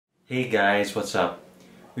Hey guys, what's up?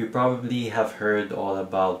 We probably have heard all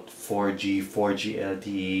about 4G, 4G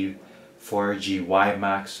LTE, 4G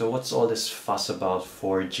WiMAX. So what's all this fuss about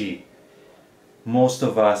 4G? Most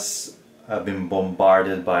of us have been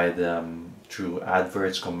bombarded by them through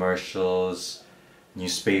adverts, commercials,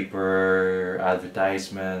 newspaper,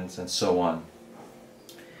 advertisements, and so on.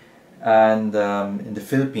 And in the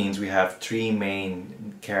Philippines, we have three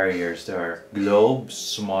main carriers. There are Globe,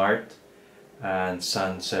 Smart, and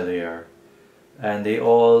Sun Cellular, and they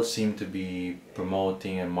all seem to be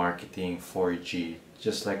promoting and marketing 4G,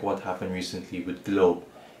 just like what happened recently with Globe,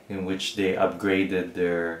 in which they upgraded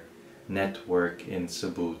their network in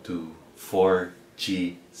Cebu to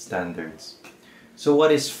 4G standards. So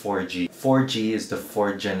what is 4G? 4G is the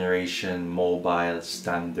fourth generation mobile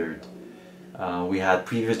standard. We had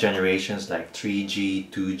previous generations like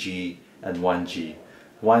 3G, 2G, and 1G.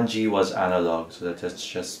 1G was analog, so that's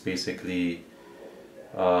just basically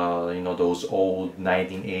those old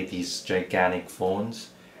 1980s gigantic phones.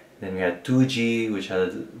 Then we had 2G, which had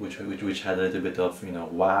a little bit of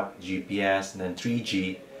WAP, GPS, and then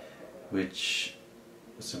 3G, which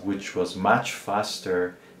was much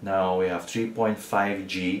faster. Now we have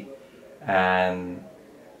 3.5G, and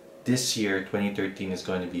this year 2013 is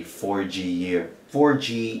going to be 4G year.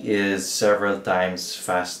 4G is several times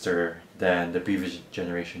faster than the previous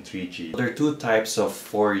generation 3G. There are two types of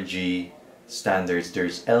 4G standards.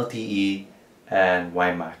 There's LTE and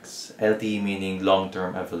WiMAX. LTE meaning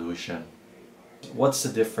long-term evolution. What's the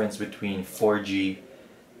difference between 4G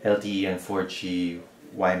LTE and 4G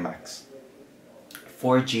WiMAX?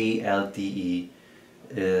 4G LTE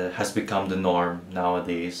has become the norm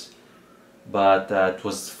nowadays, but it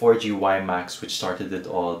was 4G WiMAX which started it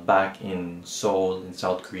all back in Seoul in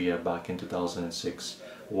South Korea back in 2006,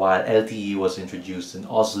 while LTE was introduced in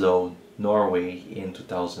Oslo, Norway in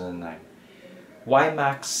 2009.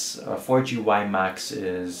 WiMAX, 4G WiMAX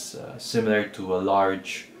is similar to a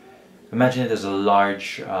large, imagine it as a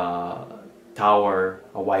large tower,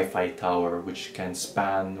 a Wi-Fi tower, which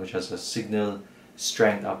has a signal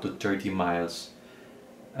strength up to 30 miles.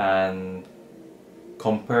 And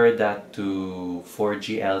compare that to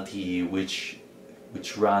 4G LTE, which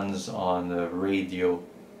runs on a radio,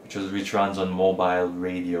 which runs on mobile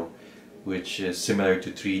radio, which is similar to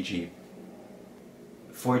 3G.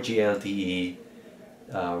 4G LTE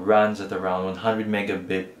runs at around 100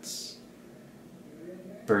 megabits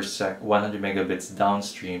per sec, 100 megabits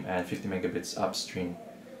downstream and 50 megabits upstream,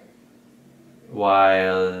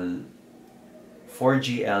 while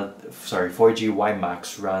 4G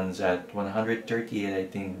WiMAX runs at 138, I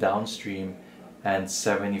think, downstream and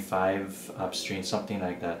 75 upstream, something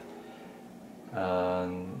like that.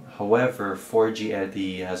 However, 4G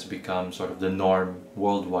LTE has become sort of the norm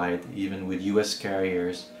worldwide. Even with US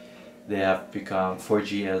carriers,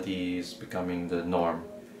 4G LTE is becoming the norm.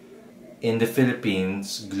 In the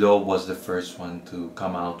Philippines, Globe was the first one to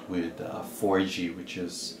come out with 4G, which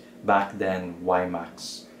is back then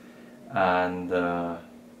WiMAX. And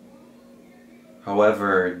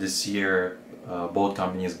however, this year both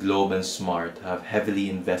companies, Globe and Smart, have heavily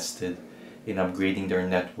invested in upgrading their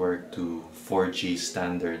network to 4G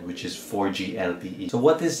standard, which is 4G LTE. So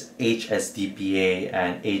what is HSDPA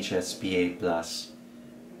and HSPA plus?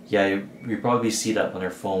 Yeah, you probably see that on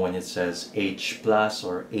your phone when it says H plus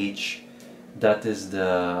or H. That is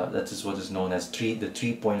what is known as the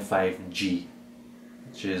 3.5G,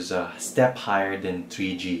 which is a step higher than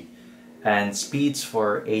 3G. And speeds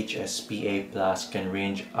for HSPA plus can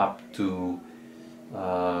range up to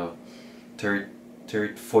 42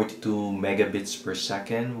 megabits per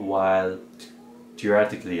second, while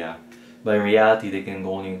theoretically, but in reality they can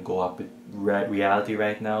only go up with reality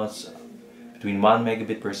right now. It's between 1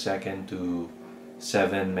 megabit per second to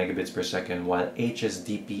 7 megabits per second, while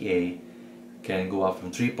HSDPA can go up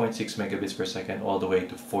from 3.6 megabits per second all the way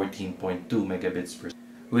to 14.2 megabits per second.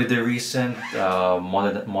 With the recent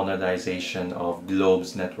monetization of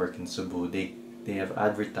Globe's network in Cebu, they have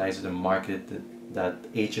advertised and marketed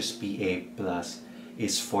that HSPA plus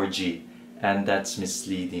is 4G, and that's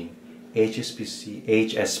misleading.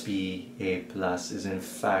 HSPA plus is in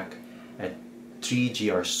fact a 3G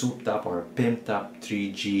or souped up or pimped up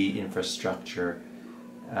 3G infrastructure,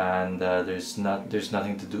 and there's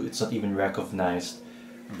nothing to do. It's not even recognized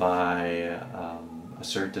by a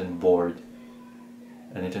certain board,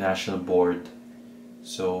 an international board.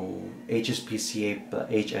 So HSPA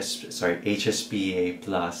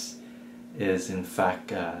plus is in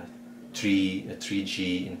fact a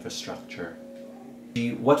 3G infrastructure.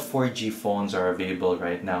 What 4G phones are available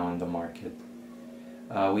right now in the market?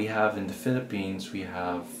 We have in the Philippines, we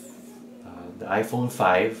have the iPhone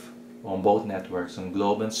 5, on both networks, on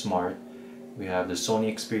Globe and Smart. We have the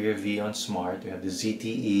Sony Xperia V on Smart, we have the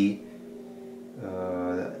ZTE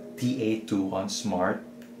TA2 on Smart,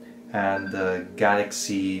 and the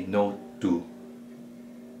Galaxy Note 2.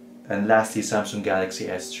 And lastly, Samsung Galaxy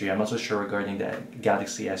S3. I'm not so sure regarding the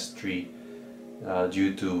Galaxy S3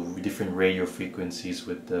 due to different radio frequencies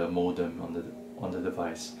with the modem on the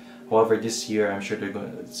device. However, this year I'm sure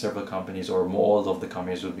several companies, or all of the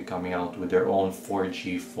companies, will be coming out with their own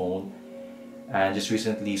 4G phone. And just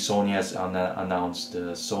recently, Sony has announced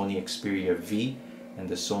the Sony Xperia V and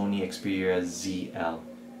the Sony Xperia ZL,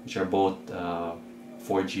 which are both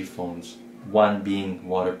 4G phones, one being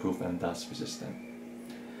waterproof and dust resistant.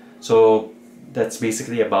 So that's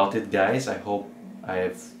basically about it, guys. I hope I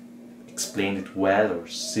have explained it well or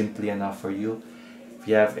simply enough for you. If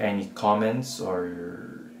you have any comments,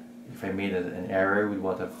 or if I made an error with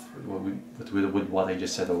what I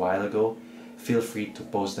just said a while ago, feel free to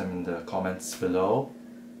post them in the comments below.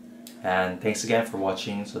 And thanks again for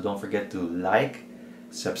watching. So don't forget to like,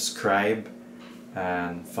 subscribe,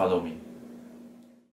 and follow me.